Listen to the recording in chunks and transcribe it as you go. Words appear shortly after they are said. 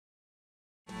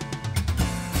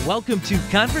Welcome to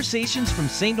Conversations from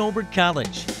St. Norbert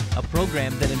College, a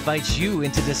program that invites you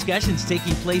into discussions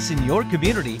taking place in your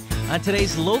community on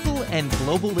today's local and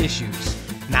global issues.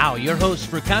 Now, your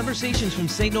host for Conversations from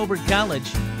St. Norbert College,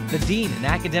 the Dean and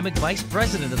Academic Vice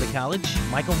President of the college,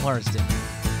 Michael Marsden.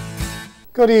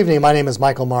 Good evening, my name is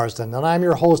Michael Marsden, and I'm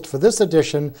your host for this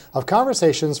edition of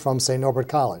Conversations from St. Norbert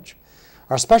College.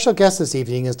 Our special guest this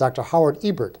evening is Dr. Howard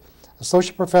Ebert,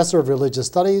 Associate Professor of Religious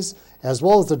Studies, as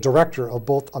well as the Director of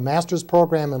both a Master's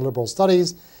Program in Liberal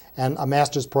Studies and a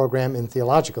Master's Program in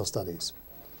Theological Studies.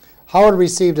 Howard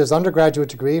received his undergraduate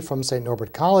degree from St.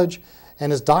 Norbert College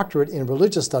and his doctorate in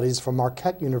Religious Studies from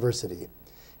Marquette University.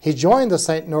 He joined the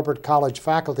St. Norbert College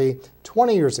faculty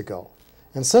 20 years ago,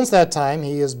 and since that time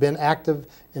he has been active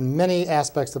in many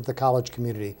aspects of the college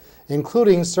community,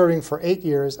 including serving for 8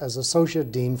 years as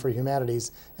Associate Dean for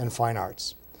Humanities and Fine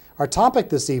Arts. Our topic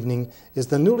this evening is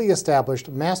the newly established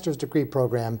Master's Degree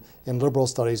Program in Liberal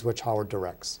Studies, which Howard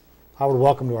directs. Howard,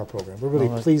 welcome to our program. We're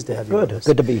really pleased to have you with us.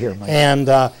 Good to be here, Mike. And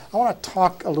I want to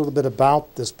talk a little bit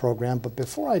about this program, but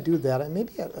before I do that,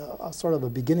 maybe a sort of a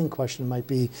beginning question might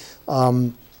be,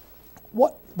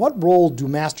 what role do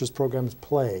master's programs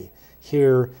play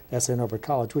here at St. Norbert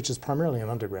College, which is primarily an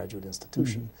undergraduate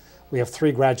institution? We have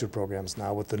 3 graduate programs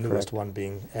now, with the newest one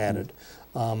being added.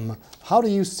 How do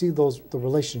you see the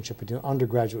relationship between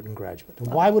undergraduate and graduate? And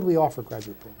why would we offer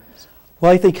graduate programs?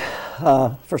 Well, I think,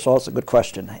 first of all, it's a good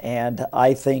question. And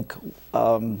I think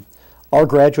our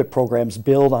graduate programs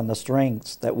build on the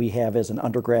strengths that we have as an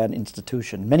undergrad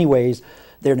institution. In many ways,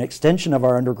 they're an extension of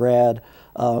our undergrad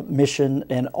mission,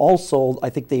 and also I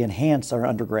think they enhance our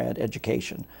undergrad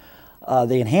education.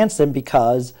 They enhance them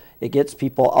because it gets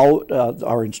people out,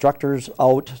 our instructors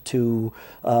out to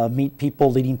meet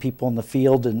people, leading people in the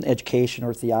field in education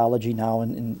or theology now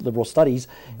in liberal studies.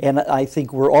 And I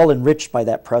think we're all enriched by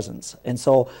that presence. And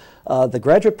so the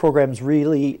graduate programs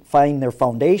really find their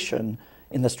foundation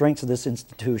in the strengths of this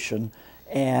institution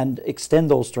and extend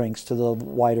those strengths to the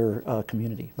wider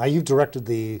community. Now, you've directed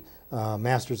the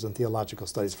Master's in Theological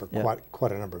Studies for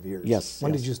quite a number of years. Yes.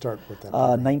 When did you start with that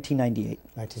program? 1998.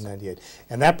 1998.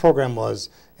 And that program was,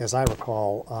 as I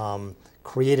recall,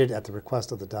 created at the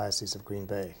request of the Diocese of Green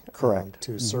Bay. Correct.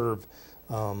 To serve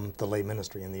the lay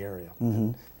ministry in the area.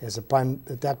 Has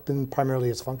that been primarily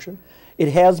its function?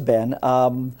 It has been.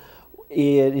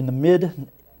 In the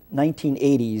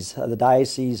mid-1980s, the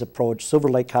diocese approached Silver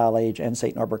Lake College and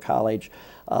St. Norbert College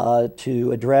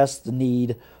to address the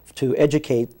need to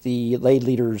educate the lay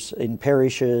leaders in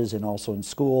parishes and also in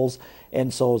schools.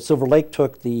 And so Silver Lake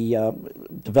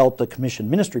developed the commission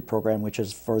ministry program, which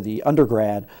is for the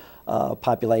undergrad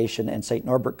population, and St.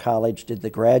 Norbert College did the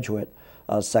graduate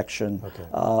section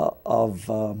of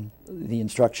the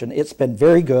instruction. It's been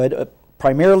very good.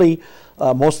 Primarily,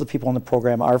 most of the people in the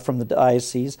program are from the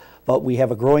diocese, but we have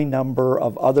a growing number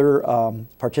of other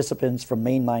participants from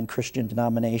mainline Christian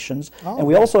denominations. And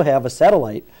we also have a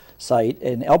satellite site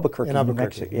in Albuquerque, New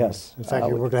Mexico. Yes. In fact,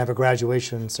 we're going to have a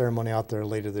graduation ceremony out there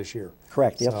later this year.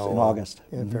 Correct, yes, in August.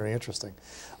 Very interesting.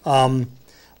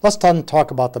 Let's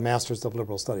talk about the Masters of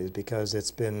Liberal Studies, because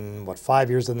it's been, 5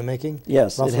 years in the making?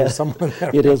 Yes, it has.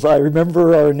 It is. I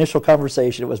remember our initial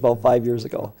conversation. It was about 5 years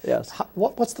ago, yes.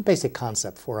 What's the basic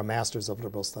concept for a Masters of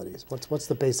Liberal Studies? What's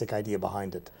the basic idea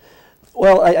behind it?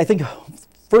 Well, I think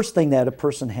first thing that a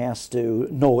person has to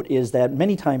note is that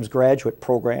many times graduate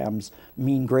programs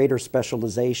mean greater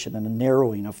specialization and a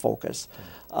narrowing of focus.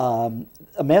 A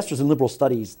Master's in Liberal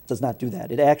Studies does not do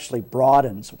that. It actually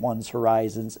broadens one's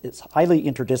horizons. It's highly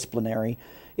interdisciplinary.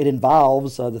 It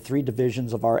involves the 3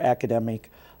 divisions of our academic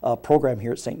program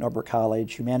here at St. Norbert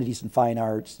College: Humanities and Fine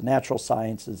Arts, the Natural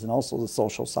Sciences, and also the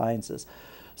Social Sciences.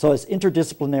 So it's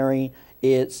interdisciplinary,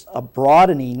 it's a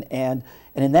broadening, and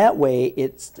in that way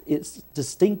it's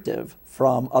distinctive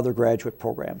from other graduate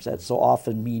programs that so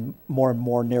often mean more and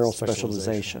more narrow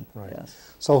specialization. Right.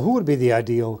 Yes. So who would be the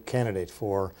ideal candidate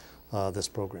for this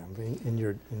program in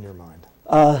your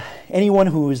mind? Anyone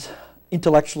who's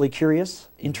intellectually curious,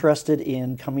 interested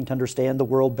in coming to understand the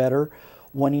world better,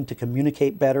 wanting to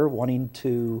communicate better, wanting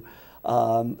to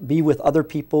be with other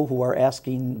people who are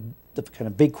asking the kind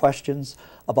of big questions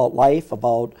about life,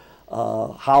 about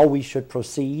how we should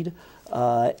proceed,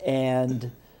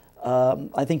 and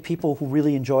I think people who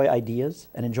really enjoy ideas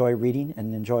and enjoy reading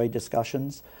and enjoy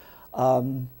discussions.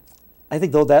 I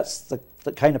think, though, that's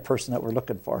the kind of person that we're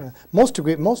looking for.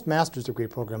 Yeah. Most master's degree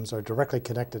programs are directly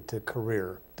connected to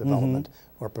career development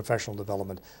or professional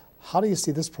development. How do you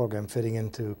see this program fitting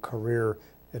into career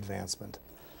advancement?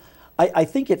 I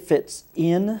think it fits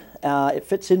in. It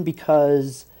fits in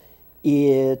because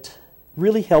it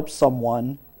really helps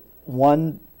someone,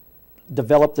 one,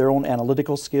 develop their own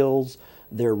analytical skills,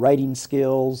 their writing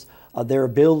skills, their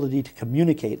ability to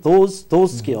communicate. Those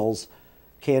skills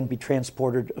can be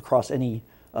transported across any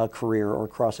career or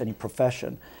across any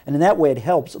profession. And in that way it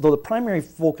helps, though the primary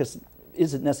focus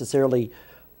isn't necessarily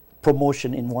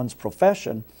promotion in one's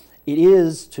profession, it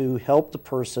is to help the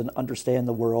person understand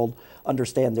the world,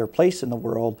 understand their place in the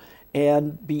world,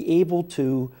 and be able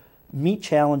to meet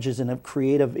challenges in a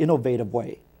creative, innovative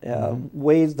way.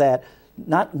 Ways that,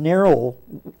 not narrow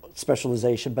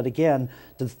specialization, but again,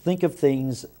 to think of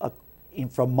things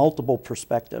from multiple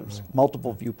perspectives,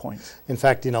 multiple viewpoints. In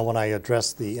fact, when I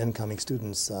address the incoming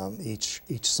students each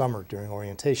summer during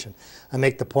orientation, I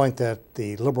make the point that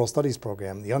the liberal studies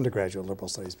program, the undergraduate liberal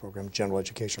studies program, general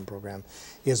education program,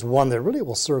 is one that really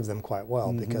will serve them quite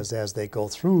well, because as they go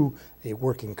through a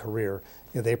working career,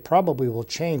 they probably will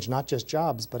change not just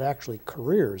jobs, but actually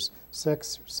careers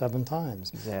 6 or 7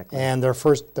 times. Exactly. And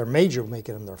their major will make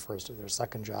it in their first or their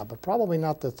second job, but probably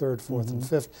not their third, fourth, and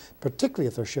fifth, particularly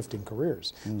if they're shifting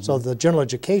careers. So the general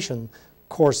education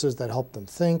courses that help them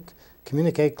think,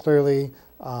 communicate clearly,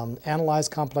 analyze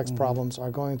complex problems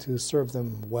are going to serve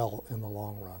them well in the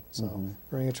long run. So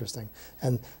very interesting.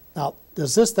 And now,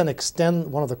 does this then extend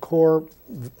one of the core,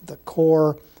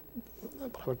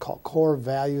 what I would call core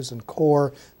values and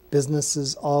core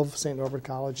businesses of St. Norbert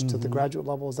College to the graduate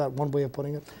level? Is that one way of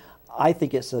putting it? I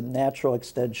think it's a natural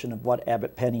extension of what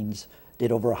Abbott Pennings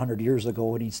did over 100 years ago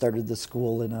when he started the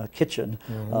school in a kitchen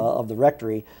of the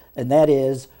rectory, and that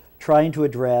is trying to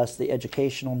address the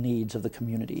educational needs of the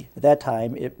community. At that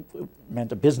time, it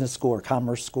meant a business school or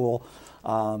commerce school.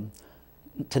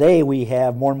 Today, we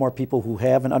have more and more people who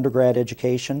have an undergrad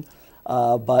education,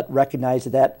 but recognize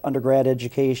that undergrad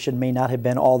education may not have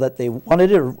been all that they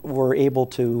wanted or were able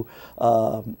to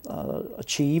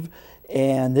achieve.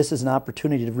 And this is an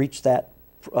opportunity to reach that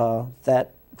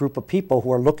group of people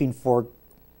who are looking for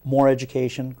more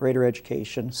education, greater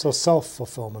education. So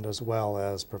self-fulfillment as well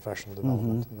as professional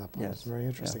development. That part is very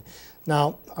interesting. Yeah.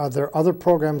 Now, are there other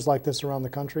programs like this around the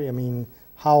country? I mean,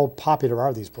 how popular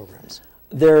are these programs?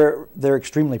 They're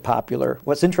extremely popular.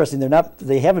 What's interesting,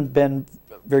 they haven't been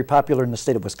very popular in the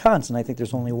state of Wisconsin. I think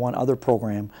there's only one other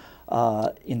program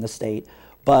in the state.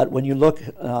 But when you look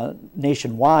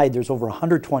nationwide, there's over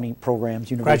 120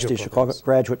 programs, University of Chicago,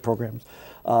 graduate programs,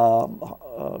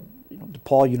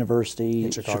 DePaul University,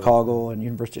 Chicago, and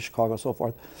University of Chicago, so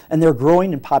forth. And they're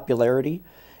growing in popularity.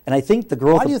 And I think the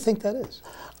growth... Why do you think that is?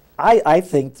 I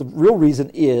think the real reason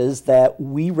is that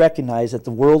we recognize that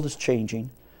the world is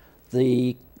changing.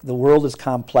 The world is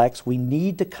complex. We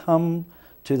need to come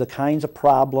to the kinds of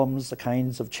problems, the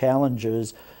kinds of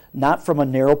challenges, not from a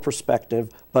narrow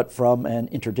perspective, but from an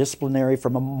interdisciplinary,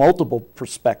 from a multiple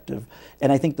perspective.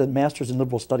 And I think the Master's in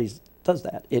Liberal Studies does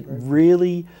that. It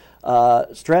really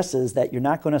stresses that you're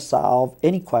not going to solve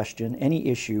any question, any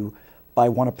issue by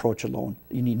one approach alone.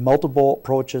 You need multiple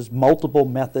approaches, multiple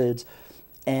methods,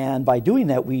 and by doing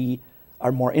that, we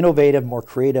are more innovative, more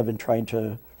creative in trying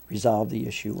to resolve the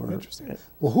issue. Interesting.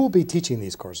 Well, who will be teaching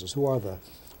these courses? Who are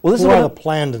the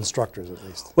planned instructors, at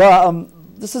least? Well,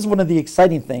 this is one of the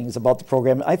exciting things about the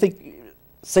program. I think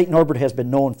St. Norbert has been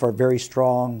known for a very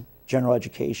strong general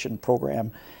education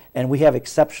program, and we have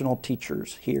exceptional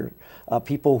teachers here,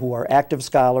 people who are active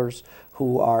scholars,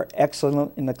 who are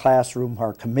excellent in the classroom, who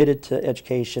are committed to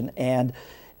education, and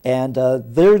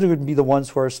they're going to be the ones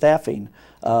who are staffing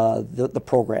the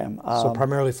program. So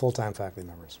primarily full-time faculty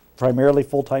members? Primarily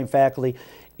full-time faculty.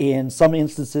 In some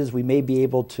instances, we may be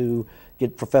able to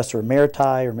get Professor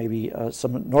Emeriti or maybe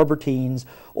some Norbertines,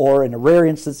 or in a rare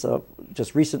instance,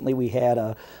 just recently we had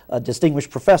a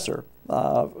distinguished professor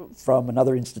from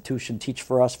another institution teach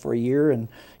for us for a year, and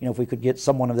if we could get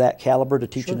someone of that caliber to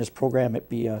teach in this program, it'd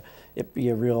be a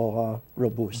real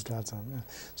boost. That's yeah.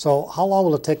 So how long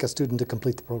will it take a student to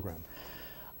complete the program?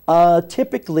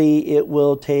 Typically, it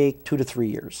will take 2 to 3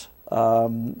 years.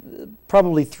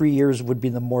 Probably 3 years would be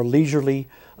the more leisurely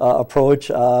approach.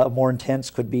 More intense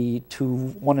could be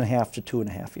 1.5 to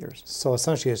 2.5 years. So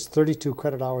essentially it's 32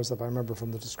 credit hours, if I remember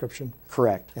from the description?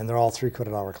 Correct. And they're all 3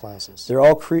 credit hour classes? They're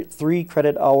all 3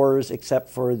 credit hours except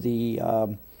for the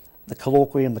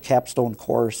colloquium, the capstone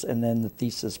course, and then the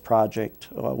thesis project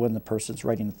when the person's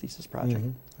writing the thesis project.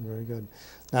 Very good.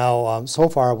 Now, so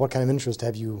far, what kind of interest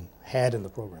have you had in the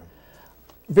program?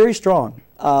 Very strong.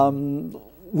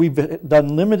 We've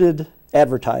done limited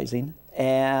advertising,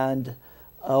 and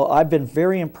I've been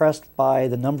very impressed by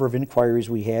the number of inquiries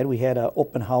we had. We had an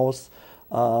open house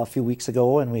a few weeks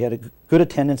ago, and we had a good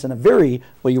attendance and a very,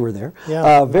 well, you were there,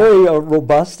 very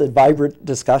robust and vibrant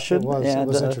discussion. It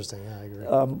was interesting, yeah, I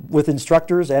agree. With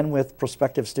instructors and with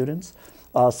prospective students.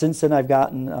 Since then, I've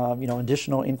gotten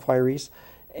additional inquiries,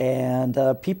 and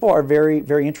people are very,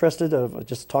 very interested. I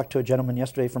just talked to a gentleman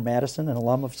yesterday from Madison, an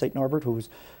alum of St. Norbert, who's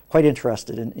quite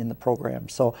interested in the program.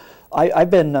 So I've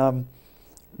been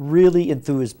really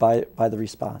enthused by the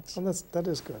response. Well, that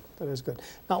is good. That is good.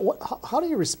 Now, how do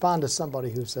you respond to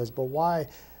somebody who says, "But why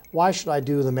should I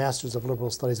do the Masters of Liberal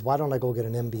Studies? Why don't I go get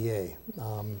an MBA,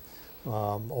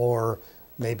 or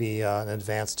maybe an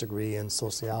advanced degree in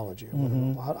sociology?" Or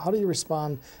whatever? How do you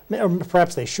respond? Or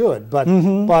perhaps they should, but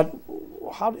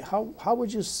how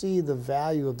would you see the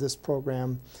value of this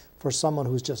program for someone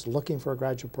who's just looking for a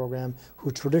graduate program, who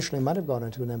traditionally might have gone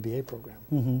into an MBA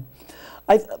program?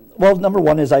 Well, number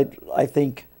one is I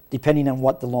think, depending on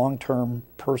what the long-term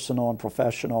personal and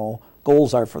professional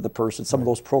goals are for the person, some of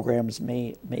those programs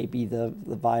may be the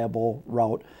viable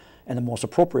route and the most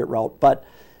appropriate route. But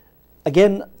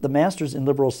again, the Master's in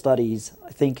Liberal Studies,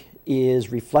 I think,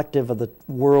 is reflective of the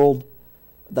world,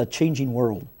 the changing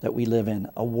world that we live in,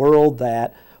 a world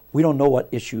that we don't know what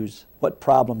issues, what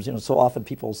problems. So often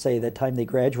people say that time they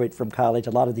graduate from college,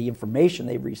 a lot of the information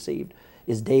they've received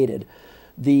is dated.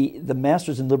 The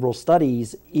Master's in Liberal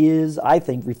Studies is, I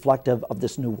think, reflective of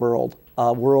this new world,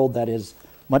 a world that is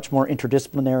much more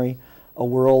interdisciplinary, a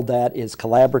world that is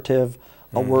collaborative,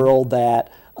 a world that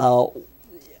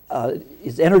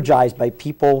is energized by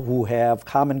people who have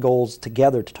common goals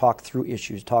together to talk through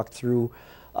issues, talk through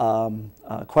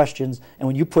questions. And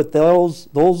when you put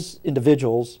those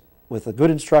individuals with a good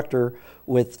instructor,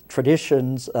 with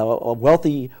traditions, a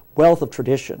wealthy wealth of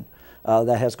tradition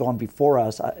that has gone before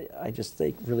us, I just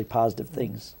think really positive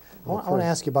things. I want to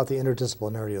ask you about the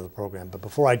interdisciplinarity of the program, but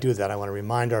before I do that, I want to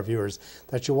remind our viewers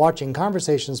that you're watching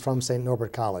Conversations from St.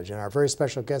 Norbert College, and our very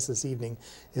special guest this evening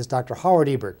is Dr. Howard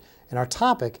Ebert, and our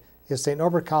topic is St.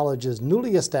 Norbert College's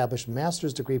newly established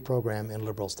master's degree program in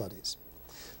liberal studies.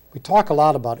 We talk a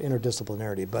lot about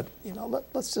interdisciplinarity, but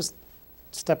let's just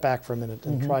step back for a minute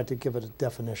and try to give it a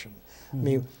definition. I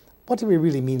mean, what do we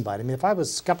really mean by it? I mean, if I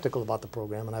was skeptical about the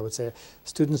program, and I would say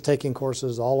students taking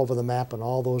courses all over the map in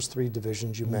all those three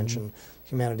divisions you mentioned,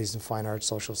 humanities and fine arts,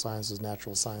 social sciences,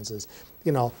 natural sciences,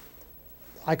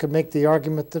 I could make the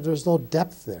argument that there's no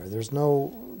depth there. There's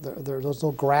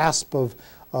no grasp of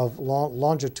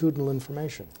longitudinal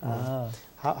information.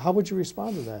 How would you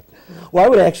respond to that? Well, I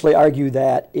would actually argue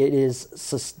that it is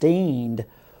sustained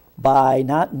by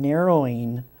not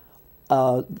narrowing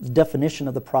the definition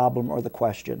of the problem or the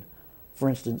question. For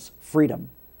instance, freedom.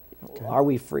 Okay. Are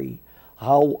we free?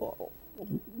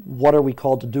 What are we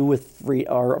called to do with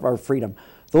our freedom?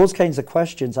 Those kinds of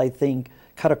questions, I think,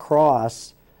 cut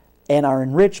across and are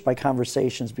enriched by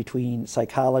conversations between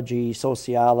psychology,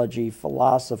 sociology,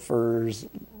 philosophers,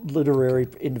 literary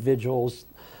individuals,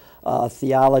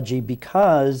 theology,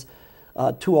 because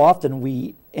too often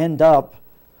we end up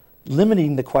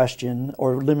limiting the question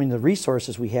or limiting the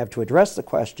resources we have to address the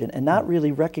question and not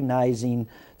really recognizing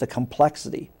the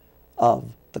complexity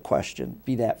of the question,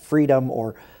 be that freedom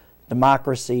or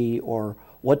democracy or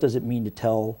what does it mean to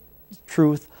tell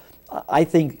truth. I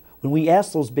think when we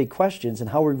ask those big questions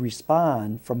and how we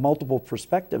respond from multiple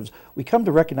perspectives, we come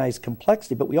to recognize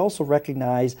complexity, but we also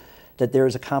recognize that there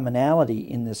is a commonality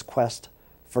in this quest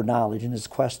for knowledge, in this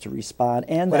quest to respond.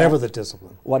 And whatever the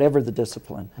discipline. Whatever the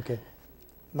discipline. Okay.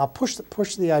 Now push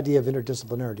the idea of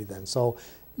interdisciplinarity then. So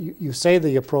you say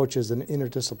the approach is an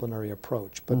interdisciplinary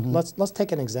approach, but let's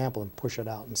take an example and push it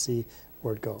out and see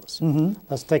where it goes.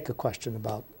 Let's take a question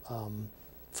about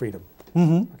freedom.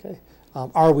 Okay.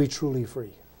 Are we truly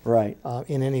free? Right.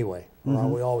 In any way, or are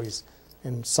we always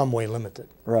in some way limited?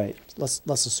 Right. Let's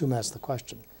assume that's the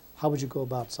question. How would you go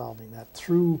about solving that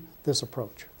through this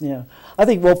approach? Yeah, I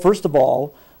think, well, first of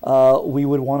all, we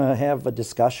would want to have a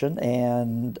discussion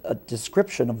and a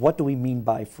description of what do we mean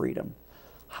by freedom.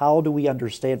 How do we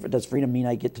understand, does freedom mean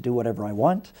I get to do whatever I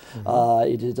want?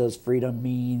 Does freedom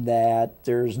mean that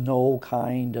there's no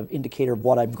kind of indicator of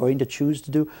what I'm going to choose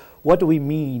to do? What do we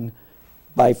mean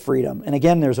by freedom? And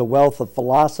again, there's a wealth of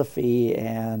philosophy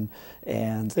and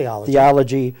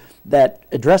theology that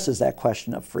addresses that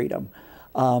question of freedom.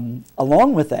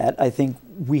 Along with that, I think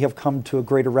we have come to a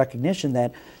greater recognition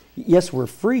that yes, we're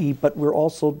free, but we're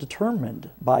also determined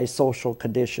by social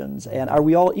conditions. And are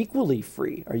we all equally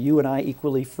free? Are you and I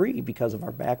equally free because of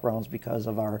our backgrounds, because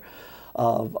of our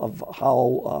of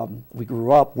how we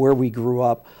grew up, where we grew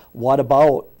up? What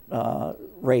about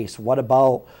race? What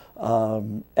about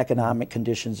economic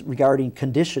conditions regarding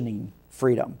conditioning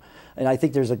freedom? And I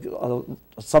think there's a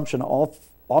assumption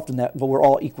often that we're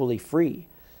all equally free.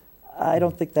 I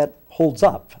don't think that holds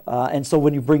up. And so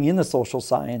when you bring in the social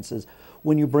sciences,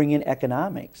 when you bring in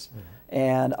economics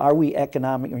And are we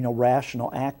economic,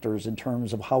 rational actors in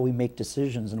terms of how we make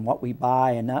decisions and what we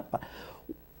buy and not buy?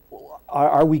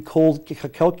 Are we cold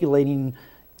calculating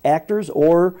actors,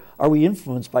 or are we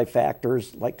influenced by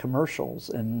factors like commercials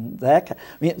and that?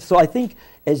 So I think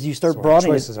as you start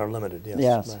broadening, choices are limited. Yes.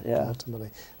 Yes. Right, Yeah.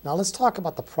 ultimately. Now let's talk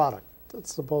about the product.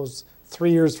 Let's suppose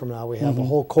 3 years from now we have a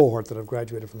whole cohort that have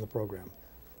graduated from the program.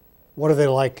 What are they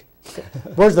like?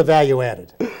 Where's the value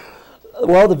added?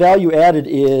 Well, the value added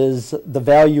is the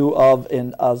value of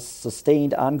a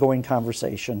sustained, ongoing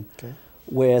conversation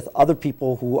with other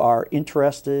people who are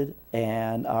interested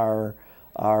and are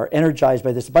energized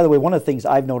by this. By the way, one of the things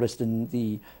I've noticed in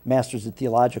the Master's in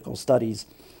Theological Studies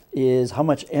is how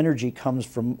much energy comes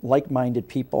from like-minded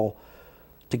people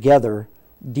together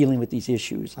dealing with these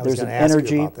issues. There's an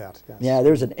energy. You about that. Yes. Yeah,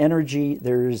 there's an energy.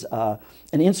 There's an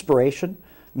inspiration.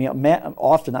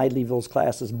 Often I leave those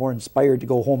classes more inspired to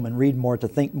go home and read more, to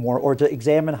think more, or to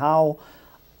examine how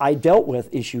I dealt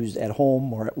with issues at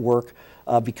home or at work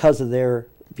because of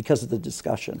the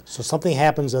discussion. So something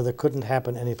happens that couldn't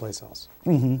happen anyplace else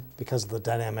because of the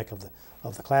dynamic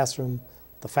of the classroom,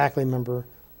 the faculty member,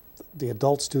 the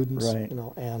adult students, right.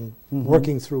 And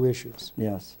working through issues.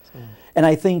 Yes, and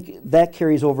I think that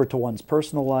carries over to one's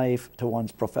personal life, to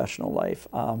one's professional life.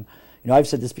 I've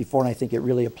said this before, and I think it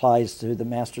really applies to the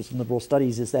Master's in Liberal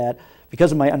Studies, is that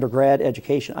because of my undergrad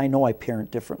education, I know I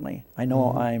parent differently. I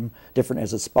know I'm different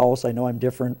as a spouse. I know I'm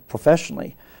different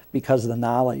professionally because of the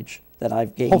knowledge that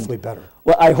I've gained. Hopefully better.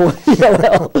 Well, I hope,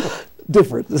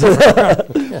 different.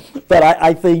 But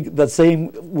I think the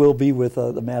same will be with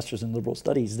the Master's in Liberal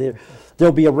Studies.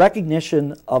 There'll be a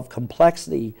recognition of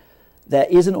complexity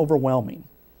that isn't overwhelming,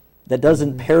 that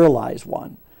doesn't paralyze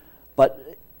one, but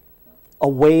a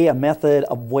way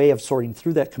of sorting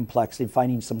through that complexity,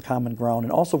 finding some common ground,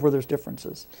 and also where there's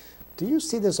differences. Do you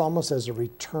see this almost as a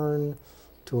return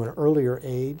to an earlier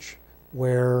age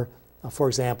where, for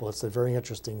example, it's a very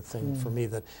interesting thing for me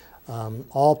that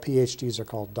all PhDs are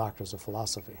called doctors of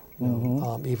philosophy,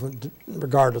 even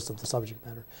regardless of the subject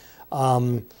matter.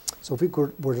 So if we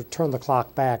were to turn the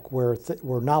clock back where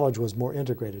knowledge was more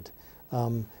integrated,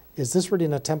 is this really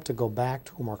an attempt to go back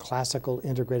to a more classical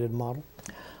integrated model?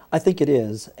 I think it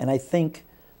is, and I think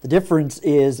the difference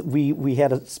is we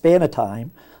had a span of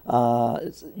time,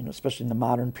 especially in the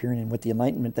modern period and with the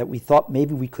Enlightenment, that we thought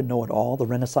maybe we could know it all, the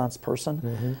Renaissance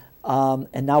person,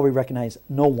 and now we recognize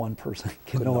no one person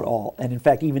can know it all, and in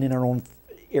fact, even in our own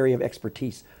area of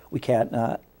expertise, we can't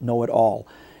know it all,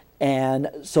 and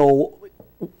so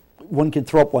one can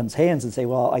throw up one's hands and say,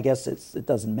 well, I guess it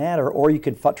doesn't matter, or you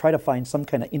could try to find some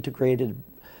kind of integrated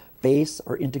base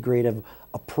or integrative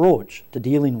approach to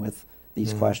dealing with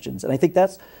these questions. And I think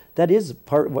that is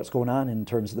part of what's going on in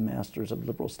terms of the Masters of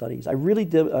Liberal Studies. I really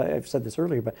do, I've said this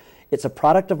earlier, but it's a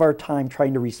product of our time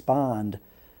trying to respond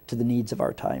to the needs of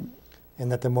our time.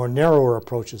 And that the more narrower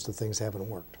approaches to things haven't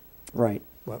worked. Right.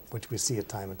 Which we see it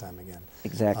time and time again.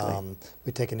 Exactly.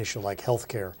 We take an issue like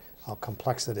healthcare, how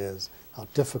complex it is, how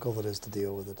difficult it is to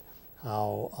deal with it,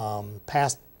 how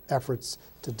past efforts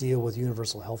to deal with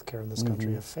universal health care in this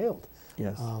country have failed.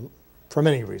 Yes. For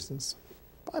many reasons,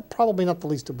 probably not the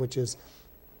least of which is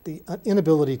the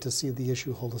inability to see the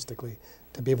issue holistically,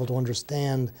 to be able to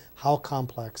understand how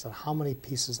complex and how many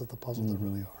pieces of the puzzle there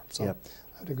really are. So I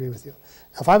would agree with you.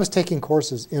 If I was taking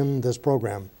courses in this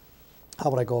program, how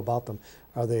would I go about them?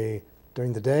 Are they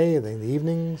during the day? Are they in the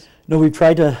evenings? No, we've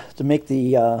tried to make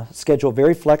the schedule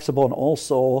very flexible and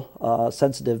also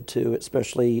sensitive to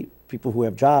especially people who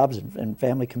have jobs and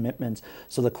family commitments.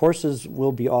 So the courses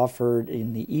will be offered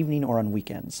in the evening or on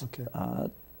weekends,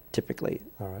 typically.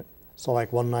 All right. So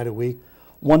like one night a week?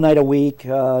 One night a week,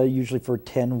 usually for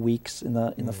 10 weeks in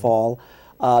the fall.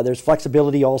 There's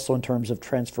flexibility also in terms of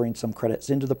transferring some credits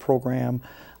into the program.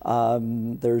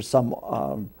 There's some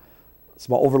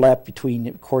overlap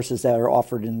between courses that are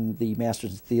offered in the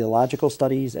Master's in Theological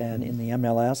Studies and in the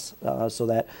MLS, so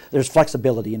that there's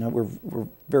flexibility. We're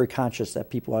very conscious that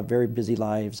people have very busy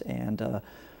lives, and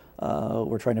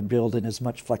we're trying to build in as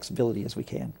much flexibility as we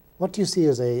can. What do you see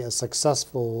as a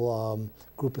successful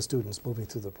group of students moving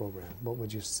through the program? What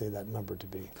would you say that number to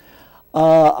be?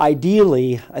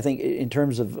 Ideally, I think in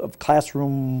terms of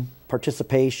classroom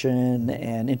participation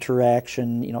and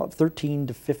interaction, 13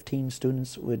 to 15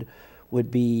 students would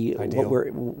be ideal.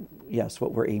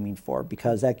 what we're aiming for,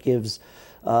 because that gives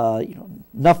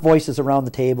enough voices around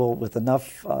the table with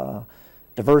enough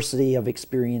diversity of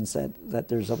experience that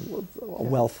there's a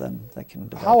wealth that can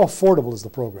develop. How affordable is the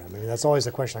program? I mean, that's always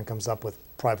a question that comes up with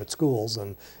private schools,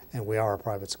 and we are a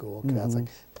private school, Catholic,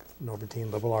 Norbert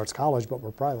College, liberal arts college, but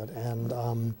we're private.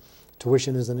 And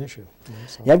tuition is an issue. You know,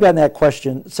 so. Yeah, I've gotten that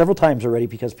question several times already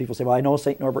because people say, well, I know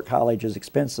St. Norbert College is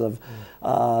expensive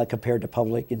compared to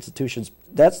public institutions.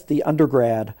 That's the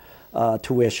undergrad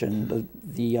tuition.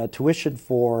 The tuition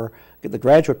for the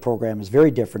graduate program is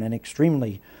very different and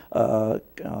extremely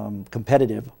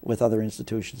competitive with other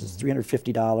institutions. It's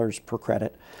 $350 per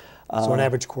credit. So an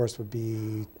average course would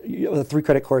be? A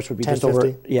 3-credit course would be just over,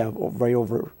 right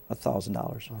over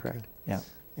 $1,000, okay. Correct. Yeah.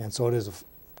 And so it is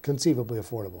conceivably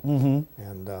affordable. Mm-hmm.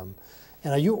 And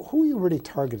who are you really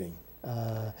targeting?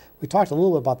 We talked a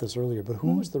little bit about this earlier, but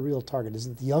who is the real target? Is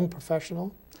it the young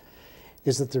professional?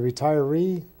 Is it the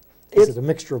retiree? Is it a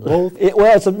mixture of both?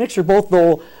 Well, it's a mixture of both,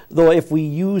 though if we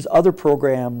use other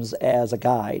programs as a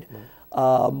guide,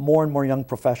 more and more young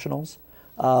professionals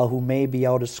who may be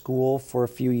out of school for a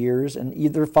few years and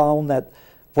either found that,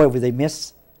 boy, would they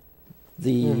miss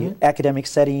the academic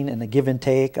setting and the give and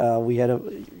take. We had a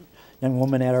young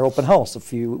woman at our open house a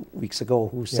few weeks ago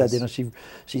who said,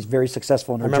 she's very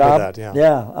successful in her job. I remember that,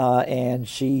 yeah. And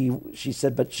she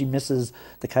said, but she misses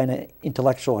the kind of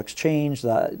intellectual exchange,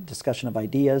 the discussion of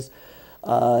ideas,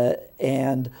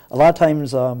 and a lot of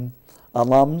times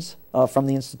alums from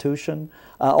the institution,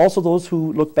 also those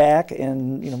who look back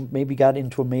and maybe got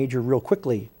into a major real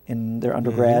quickly in their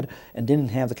undergrad and didn't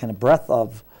have the kind of breadth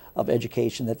of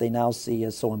education that they now see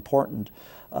as so important.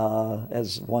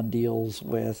 As one deals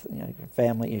with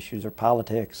family issues or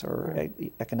politics or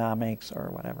economics or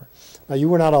whatever. Now, you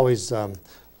were not always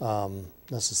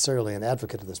necessarily an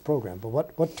advocate of this program, but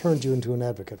what turned you into an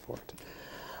advocate for it?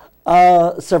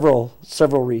 Several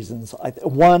reasons.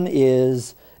 One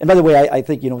is, and by the way, I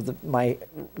think my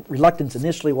reluctance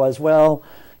initially was, well,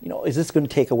 is this going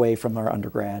to take away from our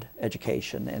undergrad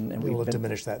education? And we will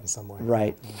diminish that in some way.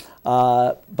 Right.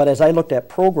 But as I looked at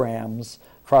programs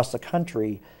across the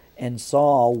country and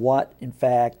saw what, in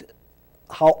fact,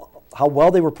 how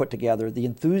well they were put together, the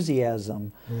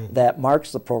enthusiasm that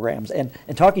marks the programs, and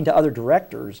talking to other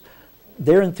directors,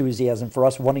 their enthusiasm for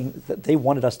us they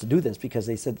wanted us to do this because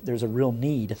they said there's a real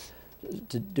need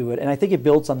to do it, and I think it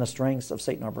builds on the strengths of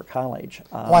St. Norbert College.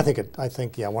 Well, I think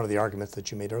one of the arguments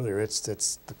that you made earlier, it's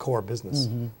the core business,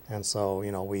 and so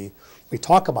we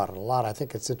talk about it a lot. I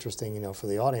think it's interesting, for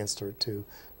the audience to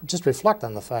just reflect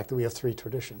on the fact that we have 3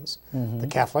 traditions: the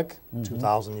Catholic,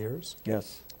 2,000 years.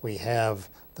 Yes. We have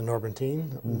the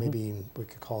Norbertine, maybe we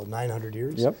could call it 900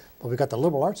 years. Yep. But we've got the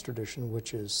liberal arts tradition,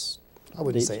 which is, I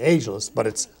wouldn't say ageless, but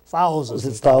it's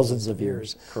thousands of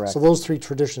years. Correct. So those 3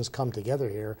 traditions come together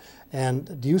here.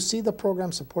 And do you see the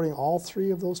program supporting all 3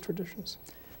 of those traditions?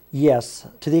 Yes,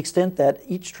 to the extent that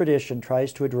each tradition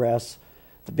tries to address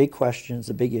the big questions,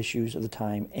 the big issues of the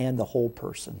time, and the whole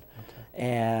person. Okay.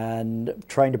 And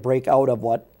trying to break out of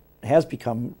what has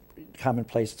become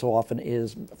commonplace so often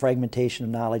is fragmentation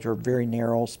of knowledge or very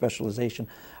narrow specialization.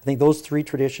 I think those 3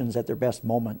 traditions at their best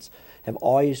moments have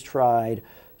always tried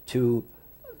to,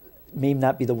 may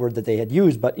not be the word that they had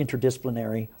used, but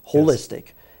interdisciplinary,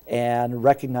 holistic, and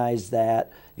recognize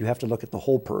that you have to look at the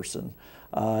whole person.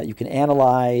 You can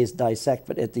analyze, dissect,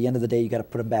 but at the end of the day, you got to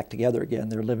put them back together again.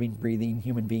 They're living, breathing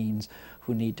human beings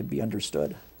who need to be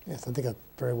understood. Yes, I think that's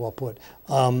very well put.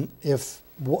 If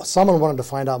someone wanted to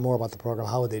find out more about the program,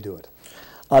 how would they do it?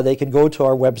 They can go to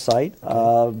our website.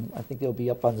 I think it'll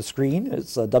be up on the screen.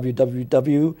 It's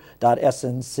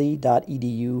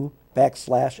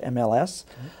www.snc.edu/MLS,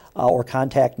 or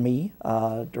contact me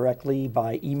directly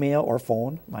by email or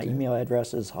phone. My email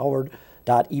address is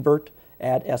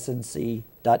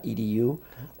howard.ebert@snc.edu,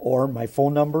 or my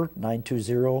phone number,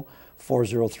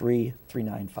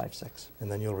 920-403-3956.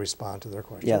 And then you'll respond to their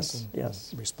questions. Yes,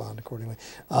 yes. Respond accordingly.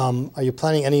 Are you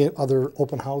planning any other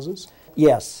open houses?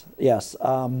 Yes.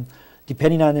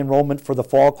 Depending on enrollment for the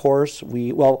fall course,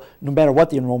 no matter what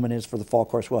the enrollment is for the fall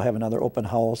course, we'll have another open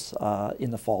house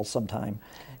in the fall sometime.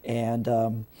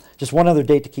 And just one other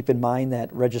date to keep in mind,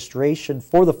 that registration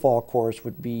for the fall course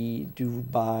would be due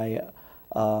by,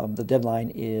 the deadline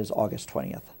is August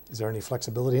 20th. Is there any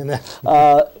flexibility in that?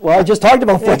 Well, I just talked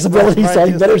about flexibility, so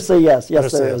I better say yes.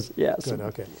 Yes, there is. Yes. Good,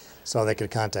 okay. So they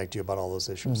could contact you about all those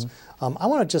issues. I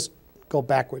want to just go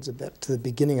backwards a bit to the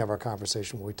beginning of our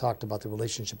conversation where we talked about the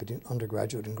relationship between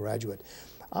undergraduate and graduate.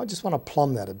 I just want to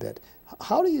plumb that a bit.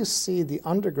 How do you see the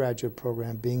undergraduate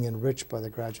program being enriched by the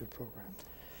graduate program?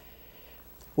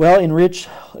 Well, enriched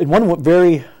in one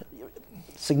very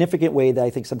significant way that I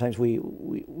think sometimes we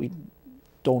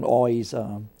don't always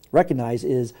recognize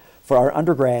is for our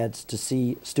undergrads to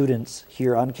see students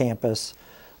here on campus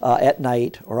at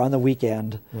night or on the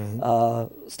weekend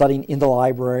studying in the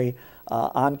library,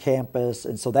 on campus,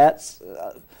 and so that's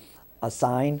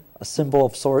sign, a symbol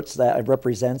of sorts that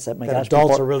represents that. My that gosh,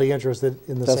 adults are really interested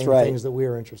in the same right. things that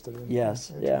we're interested in.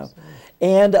 Yes, yeah.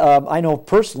 And I know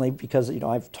personally, because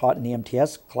I've taught in the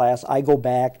MTS class, I go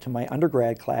back to my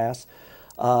undergrad class,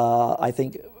 I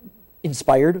think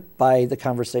inspired by the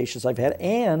conversations I've had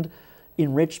and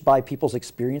enriched by people's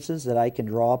experiences that I can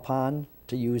draw upon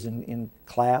to use in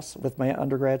class with my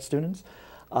undergrad students.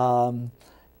 And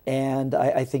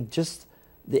I think just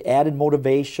the added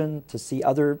motivation to see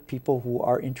other people who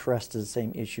are interested in the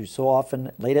same issues. So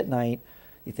often, late at night,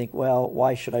 you think, well,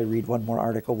 why should I read one more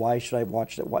article? Why should I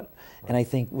watch that? What? Right. And I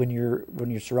think when you're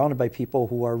surrounded by people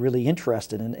who are really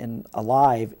interested and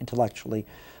alive intellectually,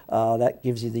 that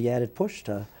gives you the added push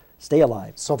to stay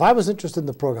alive. So if I was interested in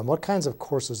the program, what kinds of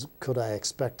courses could I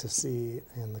expect to see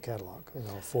in the catalog,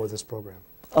 for this program?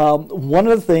 One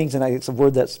of the things, and it's a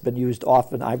word that's been used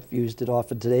often, I've used it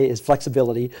often today, is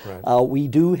flexibility. Right. We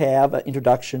do have an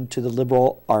introduction to the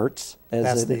liberal arts.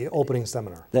 That's the opening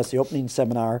seminar. That's the opening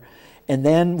seminar. And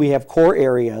then we have core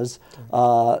areas,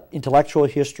 intellectual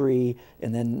history,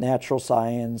 and then natural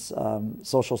science,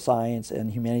 social science,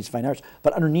 and humanities, fine arts.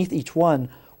 But underneath each one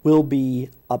will be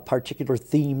a particular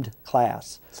themed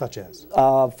class. Such as?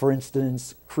 For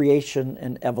instance, creation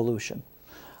and evolution,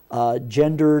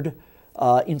 gendered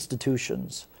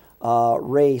institutions,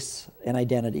 race and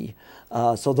identity.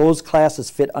 So those classes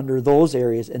fit under those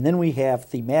areas. And then we have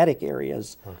thematic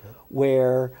areas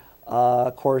where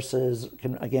courses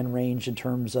can again range in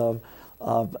terms of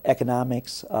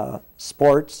economics,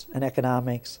 sports and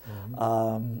economics,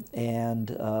 and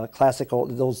classical.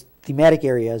 Those thematic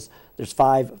areas, there's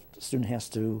 5. The student has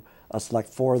to select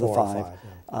 4 of the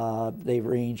 5. They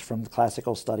range from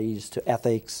classical studies to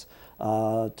ethics,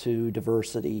 to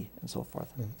diversity and so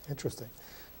forth. Interesting.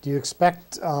 Do you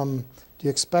expect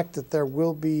that there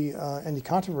will be any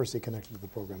controversy connected to the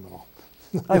program at all?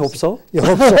 I hope so. You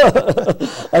hope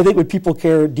so? I think when people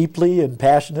care deeply and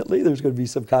passionately, there's going to be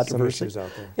some controversy. Some issues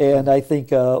out there. And I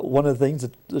think one of the things,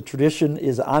 the tradition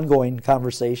is ongoing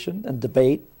conversation and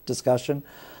debate, discussion.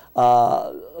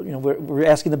 We're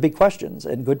asking the big questions,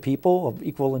 and good people of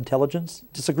equal intelligence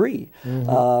disagree,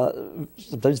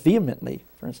 sometimes vehemently.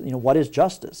 For instance, what is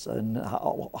justice, and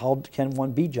how can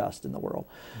one be just in the world?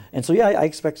 And so, I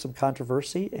expect some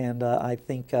controversy, and I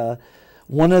think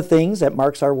one of the things that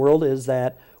marks our world is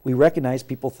that we recognize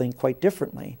people think quite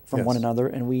differently from one another,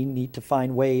 and we need to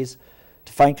find ways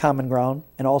to find common ground,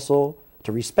 and also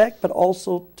to respect, but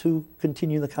also to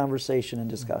continue the conversation and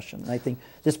discussion. And I think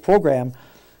this program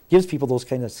gives people those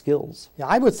kind of skills. Yeah,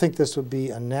 I would think this would be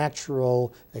a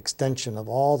natural extension of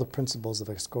all the principles of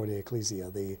Ex Corde Ecclesia,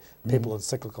 the papal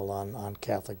encyclical on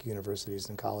Catholic universities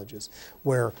and colleges,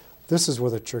 where this is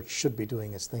where the church should be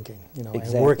doing its thinking,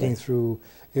 and working through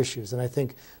issues. And I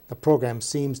think the program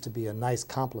seems to be a nice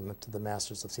complement to the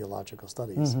Masters of Theological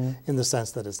Studies, in the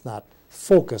sense that it's not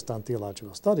focused on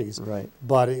theological studies,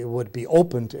 but it would be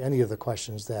open to any of the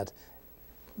questions that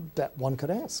one could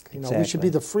ask. We should be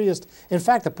the freest. In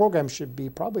fact, the program should be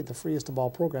probably the freest of all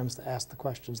programs to ask the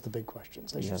questions, the big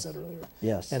questions, as you said earlier.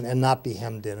 Yes. And not be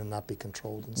hemmed in and not be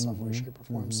controlled in some way, shape, or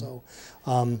form. So,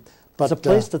 but it's a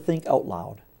place to think out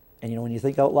loud. And when you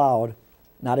think out loud,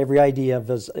 not every idea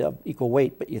has equal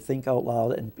weight, but you think out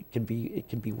loud, and it can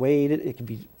be weighed, it can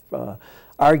be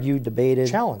argued, debated,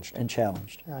 challenged,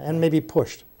 and maybe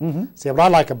pushed. See, what I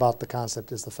like about the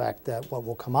concept is the fact that what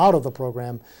will come out of the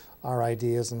program are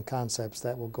ideas and concepts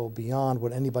that will go beyond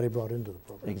what anybody brought into the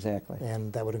program. Exactly.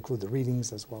 And that would include the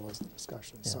readings as well as the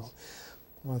discussion. So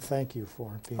I want to thank you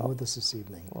for being with us this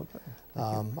evening.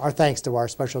 Our thanks to our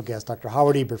special guest, Dr.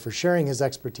 Howard Ebert, for sharing his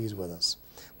expertise with us.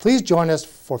 Please join us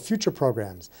for future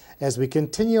programs as we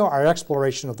continue our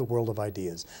exploration of the world of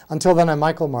ideas. Until then, I'm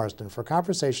Michael Marsden for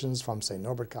Conversations from St.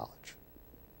 Norbert College.